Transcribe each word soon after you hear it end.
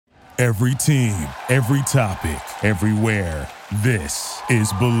Every team, every topic, everywhere. This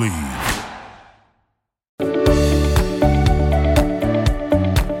is Believe.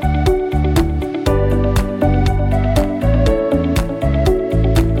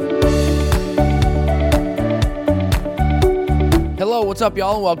 Hello, what's up,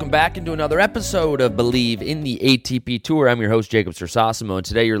 y'all? And welcome back into another episode of Believe in the ATP Tour. I'm your host, Jacob Sersosimo, and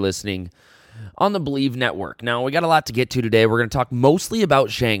today you're listening on the Believe Network. Now, we got a lot to get to today. We're going to talk mostly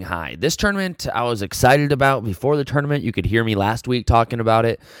about Shanghai. This tournament I was excited about before the tournament. You could hear me last week talking about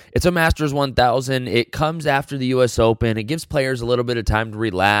it. It's a Masters 1000. It comes after the U.S. Open. It gives players a little bit of time to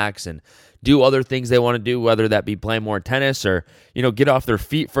relax and do other things they want to do, whether that be play more tennis or, get off their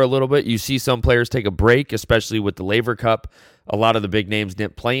feet for a little bit. You see some players take a break, especially with the Laver Cup. A lot of the big names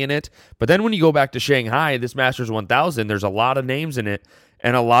didn't play in it. But then when you go back to Shanghai, this Masters 1000, there's a lot of names in it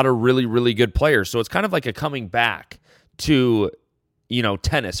and a lot of really, really good players. So it's kind of like a coming back to,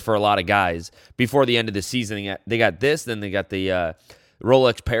 tennis for a lot of guys before the end of the season. They got this, then they got the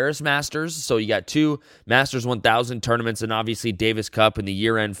Rolex Paris Masters. So you got two Masters 1000 tournaments and obviously Davis Cup and the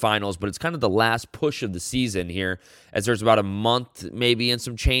year-end finals. But it's kind of the last push of the season here, as there's about a month maybe and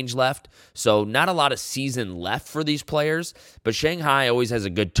some change left. So not a lot of season left for these players. But Shanghai always has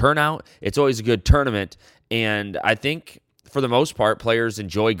a good turnout. It's always a good tournament. And I think for the most part, players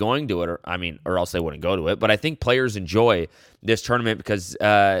enjoy going to it, or else they wouldn't go to it. But I think players enjoy this tournament because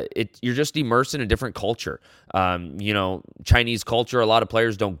you're just immersed in a different culture. Chinese culture, a lot of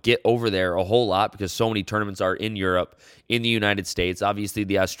players don't get over there a whole lot because so many tournaments are in Europe, in the United States, obviously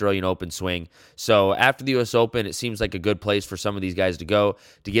the Australian Open swing. So after the U.S. Open, it seems like a good place for some of these guys to go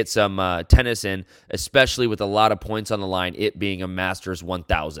to get some tennis in, especially with a lot of points on the line, it being a Masters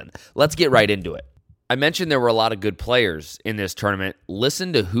 1000. Let's get right into it. I mentioned there were a lot of good players in this tournament.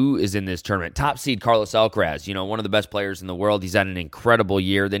 Listen to who is in this tournament. Top seed Carlos Alcaraz, one of the best players in the world. He's had an incredible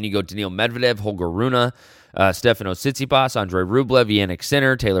year. Then you go Daniil Medvedev, Holger Rune, Stefanos Tsitsipas, Andrei Rublev, Jannik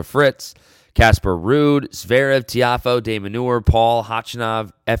Sinner, Taylor Fritz, Casper Ruud, Zverev, Tiafoe, Damon Noor, Paul,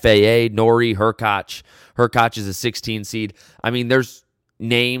 Khachanov, FAA, Norrie, Hurkacz. Hurkacz is a 16 seed. I mean, there's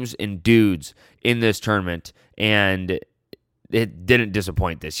names and dudes in this tournament, and it didn't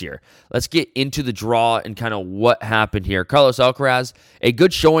disappoint this year. Let's get into the draw and kind of what happened here. Carlos Alcaraz, a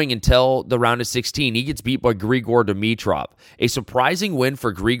good showing until the round of 16. He gets beat by Grigor Dimitrov. A surprising win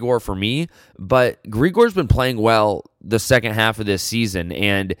for Grigor for me, but Grigor's been playing well the second half of this season,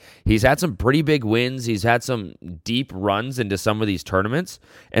 and he's had some pretty big wins. He's had some deep runs into some of these tournaments,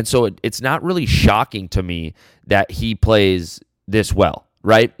 and so it's not really shocking to me that he plays this well.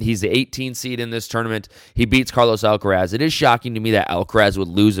 Right? He's the 18th seed in this tournament. He beats Carlos Alcaraz. It is shocking to me that Alcaraz would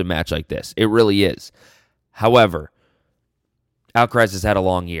lose a match like this. It really is. However, Alcaraz has had a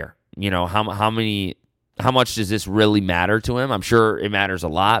long year. How much does this really matter to him? I'm sure it matters a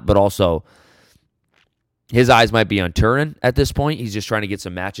lot, but also his eyes might be on Turin at this point. He's just trying to get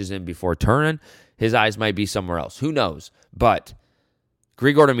some matches in before Turin. His eyes might be somewhere else. Who knows? But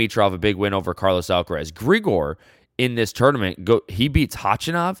Grigor Dimitrov, a big win over Carlos Alcaraz. Grigor, in this tournament, he beats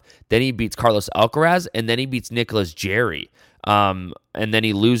Khachanov, then he beats Carlos Alcaraz, and then he beats Nicolas Jarry. And then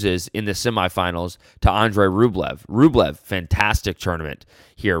he loses in the semifinals to Andrei Rublev. Rublev, fantastic tournament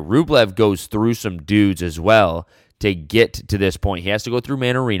here. Rublev goes through some dudes as well to get to this point. He has to go through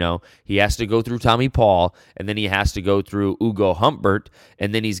Mannarino, he has to go through Tommy Paul, and then he has to go through Ugo Humbert,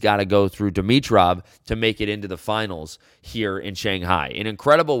 and then he's got to go through Dimitrov to make it into the finals here in Shanghai. An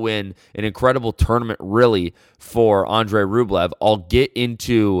incredible win, an incredible tournament really for Andrei Rublev. I'll get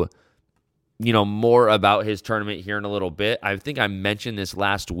into more about his tournament here in a little bit. I think I mentioned this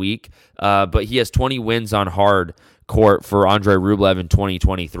last week, but he has 20 wins on hard court for Andrei Rublev in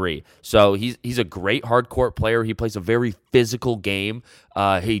 2023. So he's a great hard court player. He plays a very physical game.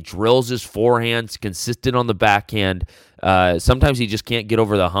 He drills his forehands, consistent on the backhand. Sometimes he just can't get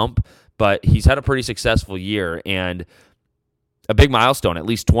over the hump, but he's had a pretty successful year and a big milestone, at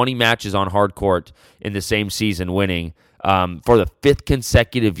least 20 matches on hard court in the same season, winning for the 5th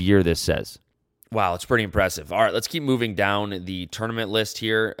consecutive year, this says. Wow, it's pretty impressive. All right, let's keep moving down the tournament list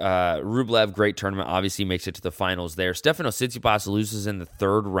here. Rublev, great tournament, obviously makes it to the finals there. Stefanos Tsitsipas loses in the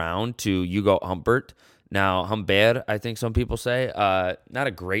third round to Ugo Humbert. Now, Humbert, I think some people say, not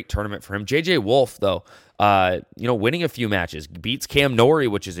a great tournament for him. J.J. Wolf, though, winning a few matches. Beats Cam Norrie,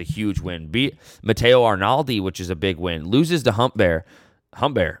 which is a huge win. Beat Matteo Arnaldi, which is a big win. Loses to Humbert.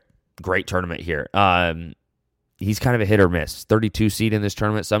 Humbert, great tournament here. He's kind of a hit or miss. 32 seed in this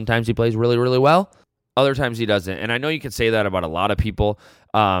tournament. Sometimes he plays really, really well. Other times he doesn't. And I know you can say that about a lot of people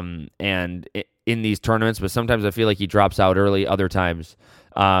and in these tournaments, but sometimes I feel like he drops out early. Other times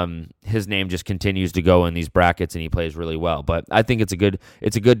his name just continues to go in these brackets, and he plays really well. But I think it's a good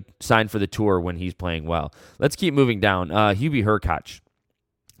sign for the tour when he's playing well. Let's keep moving down. Hubie Hurkacz,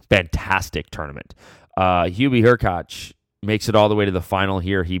 fantastic tournament. Hubie Hurkacz makes it all the way to the final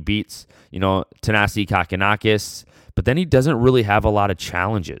here. He beats, Thanasi Kokkinakis, but then he doesn't really have a lot of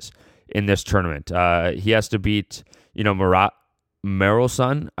challenges in this tournament. He has to beat,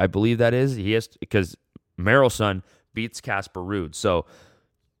 Merelson, I believe that is. Because Merelson beats Casper Ruud. So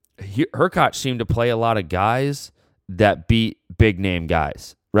Hurkacz seemed to play a lot of guys that beat big name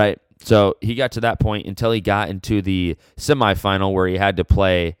guys, right? So he got to that point until he got into the semifinal where he had to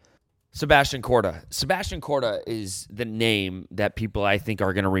play Sebastian Korda. Sebastian Korda is the name that people, I think,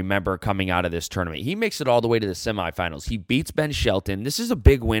 are going to remember coming out of this tournament. He makes it all the way to the semifinals. He beats Ben Shelton. This is a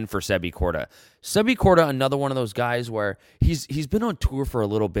big win for Sebi Korda. Sebi Korda, another one of those guys where he's been on tour for a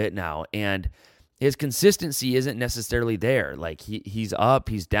little bit now, and his consistency isn't necessarily there. Like, he's up,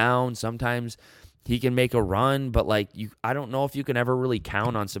 he's down. Sometimes he can make a run, but I don't know if you can ever really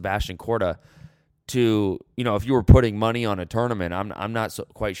count on Sebastian Korda to, if you were putting money on a tournament. I'm not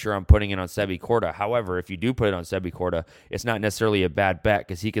quite sure I'm putting it on Sebi Korda. However, if you do put it on Sebi Korda, it's not necessarily a bad bet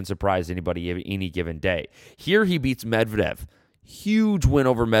because he can surprise anybody any given day. Here he beats Medvedev. Huge win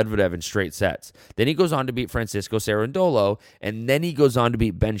over Medvedev in straight sets. Then he goes on to beat Francisco Cerundolo, and then he goes on to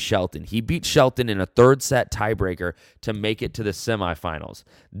beat Ben Shelton. He beat Shelton in a third set tiebreaker to make it to the semifinals.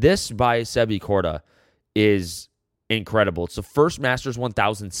 This by Sebi Korda is incredible. It's the first Masters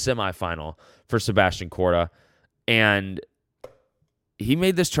 1000 semifinal for Sebastian Korda, and he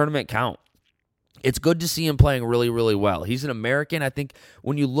made this tournament count. It's good to see him playing really, really well. He's an American. I think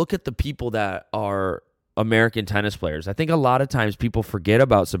when you look at the people that are American tennis players, I think a lot of times people forget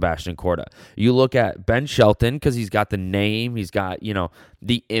about Sebastian Korda. You look at Ben Shelton because he's got the name, he's got,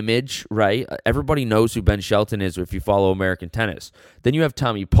 the image, right? Everybody knows who Ben Shelton is if you follow American tennis. Then you have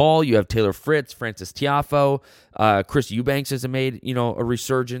Tommy Paul, you have Taylor Fritz, Francis Tiafoe, Chris Eubanks has made, a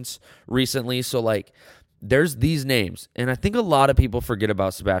resurgence recently. So, there's these names. And I think a lot of people forget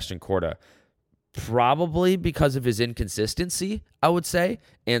about Sebastian Korda. Probably because of his inconsistency, I would say,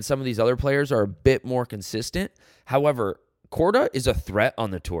 and some of these other players are a bit more consistent. However, Korda is a threat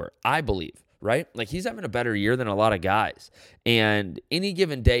on the tour, I believe, right? He's having a better year than a lot of guys, and any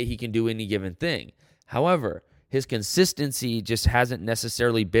given day he can do any given thing. However, his consistency just hasn't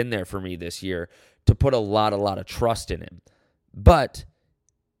necessarily been there for me this year to put a lot of trust in him. But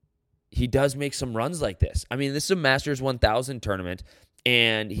he does make some runs like this. I mean, this is a Masters 1000 tournament,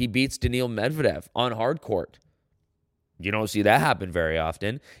 and he beats Daniil Medvedev on hard court. You don't see that happen very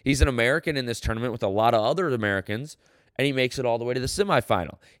often. He's an American in this tournament with a lot of other Americans, and he makes it all the way to the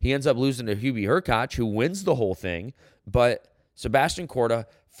semifinal. He ends up losing to Hubie Hurkacz, who wins the whole thing, but Sebastian Korda,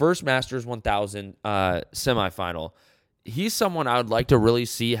 first Masters 1000 semifinal. He's someone I would like to really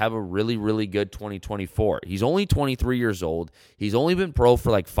see have a really, really good 2024. He's only 23 years old. He's only been pro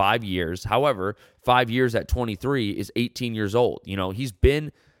for 5 years. However, 5 years at 23 is 18 years old. He's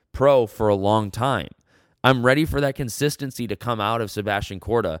been pro for a long time. I'm ready for that consistency to come out of Sebastian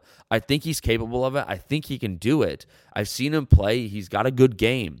Korda. I think he's capable of it. I think he can do it. I've seen him play. He's got a good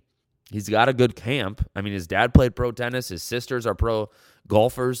game. He's got a good camp. I mean, his dad played pro tennis. His sisters are pro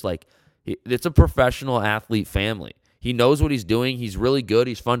golfers. It's a professional athlete family. He knows what he's doing. He's really good.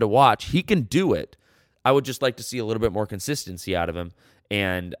 He's fun to watch. He can do it. I would just like to see a little bit more consistency out of him.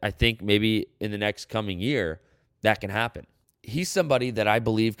 And I think maybe in the next coming year, that can happen. He's somebody that I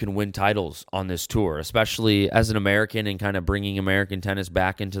believe can win titles on this tour, especially as an American and kind of bringing American tennis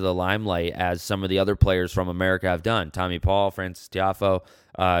back into the limelight as some of the other players from America have done. Tommy Paul, Francis Tiafoe,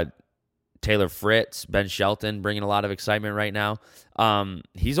 Taylor Fritz, Ben Shelton, bringing a lot of excitement right now.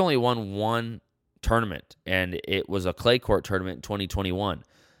 He's only won one tournament, and it was a clay court tournament in 2021.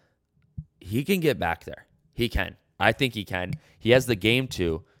 He can get back there. He can. I think he can. He has the game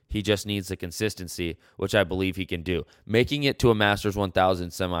to. He just needs the consistency, which I believe he can do. Making it to a Masters 1000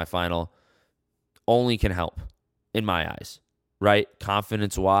 semifinal only can help, in my eyes, right?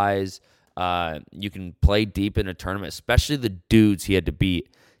 Confidence-wise, you can play deep in a tournament, especially the dudes he had to beat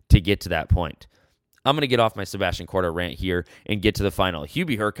to get to that point. I'm going to get off my Sebastian Korda rant here and get to the final.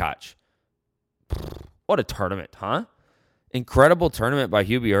 Hubie Hurkacz. What a tournament, huh? Incredible tournament by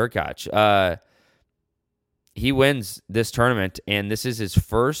Hubie Hurkacz. He wins this tournament, and this is his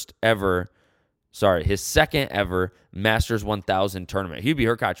second ever Masters 1000 tournament. Hubie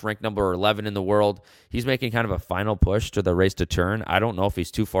Hurkacz ranked number 11 in the world. He's making kind of a final push to the race to turn. I don't know if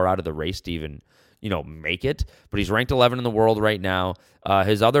he's too far out of the race to even, make it, but he's ranked 11 in the world right now.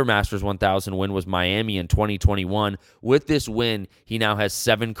 His other Masters 1000 win was Miami in 2021. With this win, he now has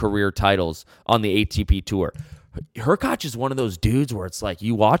 7 career titles on the ATP Tour. Hurkacz is one of those dudes where it's like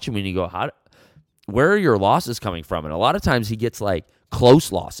you watch him and you go, where are your losses coming from? And a lot of times he gets like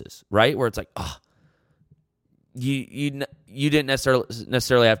close losses, right? Where it's like, you didn't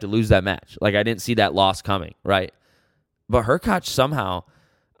necessarily have to lose that match. Like I didn't see that loss coming, right? But Hurkacz somehow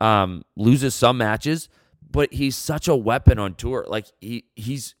loses some matches, but he's such a weapon on tour. Like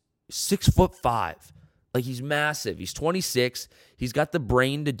he's 6'5". Like he's massive. He's 26. He's got the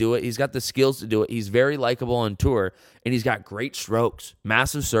brain to do it. He's got the skills to do it. He's very likable on tour, and he's got great strokes,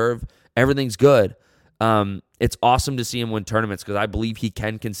 massive serve. Everything's good. It's awesome to see him win tournaments because I believe he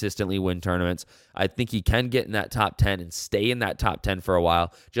can consistently win tournaments. I think he can get in that top 10 and stay in that top 10 for a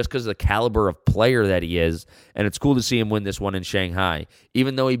while just because of the caliber of player that he is. And it's cool to see him win this one in Shanghai.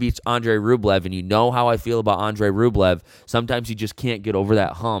 Even though he beats Andrei Rublev, and you know how I feel about Andrei Rublev, sometimes he just can't get over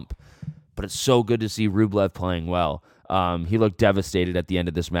that hump. But it's so good to see Rublev playing well. He looked devastated at the end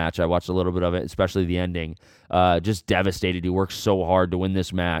of this match. I watched a little bit of it, especially the ending. Just devastated. He worked so hard to win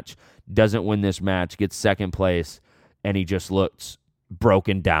this match. Doesn't win this match, gets second place, and he just looks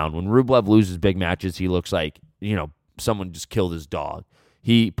broken down. When Rublev loses big matches, he looks like, someone just killed his dog.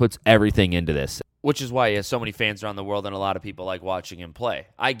 He puts everything into this, which is why he has so many fans around the world and a lot of people like watching him play.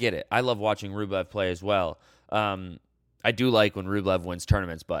 I get it. I love watching Rublev play as well. I do like when Rublev wins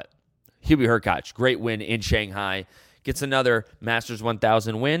tournaments, but Hurkacz, great win in Shanghai. Gets another Masters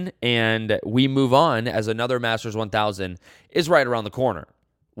 1000 win, and we move on as another Masters 1000 is right around the corner.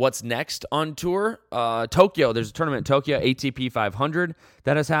 What's next on tour? Tokyo. There's a tournament in Tokyo, ATP 500,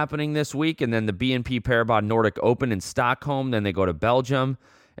 that is happening this week, and then the BNP Paribas Nordic Open in Stockholm. Then they go to Belgium,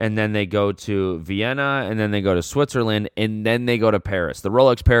 and then they go to Vienna, and then they go to Switzerland, and then they go to Paris. The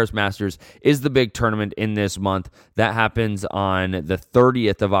Rolex Paris Masters is the big tournament in this month. That happens on the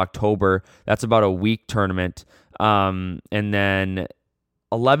 30th of October. That's about a week tournament. And then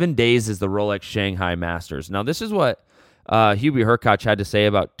 11 days is the Rolex Shanghai Masters. Now, this is what Hurkacz had to say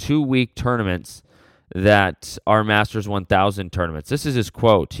about 2-week tournaments that are Masters 1000 tournaments. This is his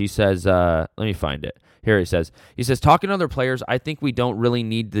quote. He says, let me find it. Here he says, talking to other players, I think we don't really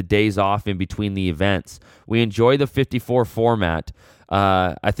need the days off in between the events. We enjoy the 54 format.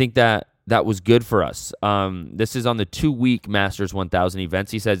 I think that was good for us. This is on the 2-week Masters 1000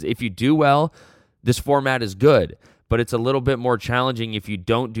 events. He says, if you do well, this format is good, but it's a little bit more challenging if you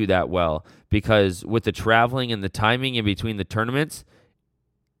don't do that well, because with the traveling and the timing in between the tournaments,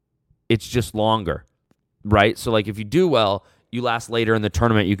 it's just longer, right? So like if you do well, you last later in the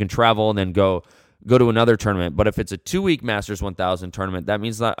tournament, you can travel and then go to another tournament. But if it's a 2-week Masters 1000 tournament, that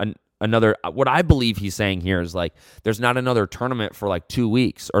means that another, what I believe he's saying here is like, there's not another tournament for like 2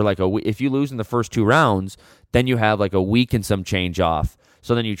 weeks, or like if you lose in the first 2 rounds, then you have like a week and some change off.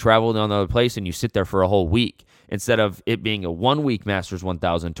 So then you travel to another place and you sit there for a whole week. Instead of it being a 1-week Masters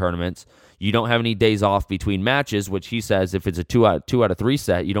 1000 tournaments, you don't have any days off between matches, which he says if it's a 2 out of 3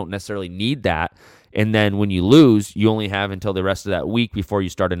 set, you don't necessarily need that. And then when you lose, you only have until the rest of that week before you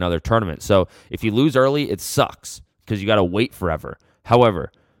start another tournament. So if you lose early, it sucks because you got to wait forever.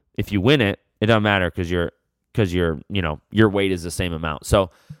 However, if you win it, it doesn't matter because your weight is the same amount.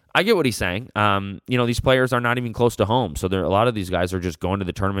 So I get what he's saying. These players are not even close to home, so a lot of these guys are just going to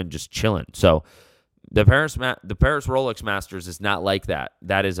the tournament, just chilling. So the Paris Rolex Masters is not like that.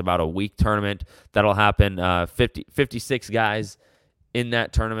 That is about a week tournament that'll happen. 56 guys in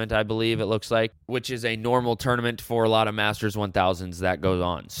that tournament, I believe it looks like, which is a normal tournament for a lot of Masters 1000s that goes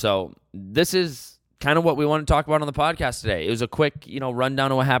on. So this is kind of what we want to talk about on the podcast today. It was a quick,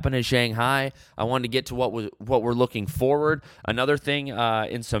 rundown of what happened in Shanghai. I wanted to get to what we're looking forward. Another thing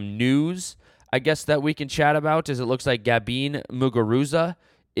in some news, I guess, that we can chat about is it looks like Gabine Muguruza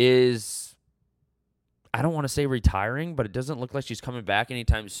is, I don't want to say retiring, but it doesn't look like she's coming back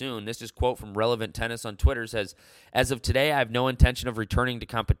anytime soon. This is a quote from Relevant Tennis on Twitter. It says, as of today, I have no intention of returning to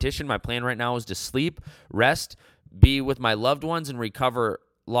competition. My plan right now is to sleep, rest, be with my loved ones, and recover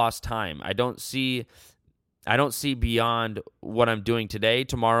lost time. I don't see beyond what I'm doing today,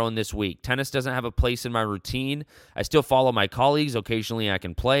 tomorrow, and this week. Tennis doesn't have a place in my routine. I still follow my colleagues. Occasionally I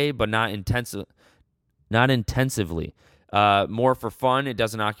can play, but not intensively. More for fun. It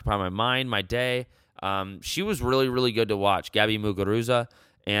doesn't occupy my mind, my day. She was really, really good to watch, Gabby Muguruza,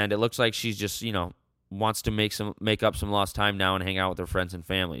 and it looks like she's just, wants to make up some lost time now and hang out with her friends and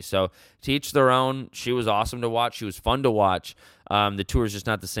family. So to each their own. She was awesome to watch. She was fun to watch. The tour is just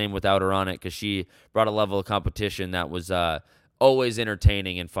not the same without her on it because she brought a level of competition that was always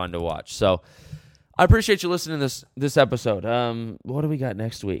entertaining and fun to watch. So I appreciate you listening to this episode. What do we got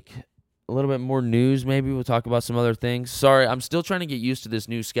next week? A little bit more news, maybe. We'll talk about some other things. Sorry, I'm still trying to get used to this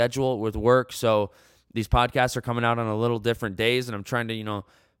new schedule with work, so these podcasts are coming out on a little different days, and I'm trying to,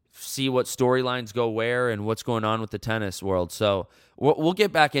 see what storylines go where and what's going on with the tennis world. So we'll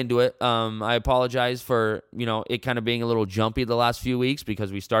get back into it. I apologize for, it kind of being a little jumpy the last few weeks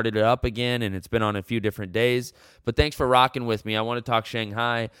because we started it up again and it's been on a few different days. But thanks for rocking with me. I want to talk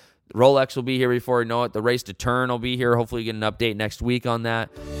Shanghai. Rolex will be here before we know it. The Race to Turn will be here. Hopefully get an update next week on that.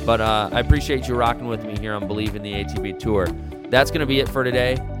 But I appreciate you rocking with me here on Believe in the ATP Tour. That's going to be it for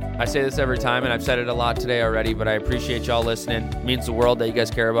today. I say this every time, and I've said it a lot today already, but I appreciate y'all listening. It means the world that you guys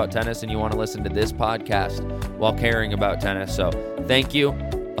care about tennis and you want to listen to this podcast while caring about tennis. So thank you.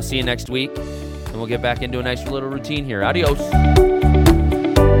 I'll see you next week, and we'll get back into a nice little routine here. Adios.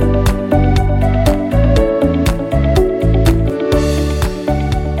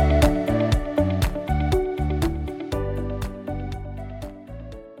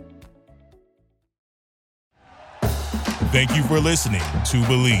 Thank you for listening to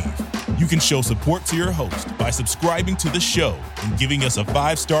Believe. You can show support to your host by subscribing to the show and giving us a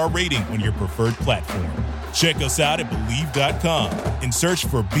 5-star rating on your preferred platform. Check us out at Believe.com and search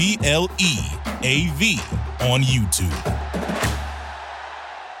for BLEAV on YouTube.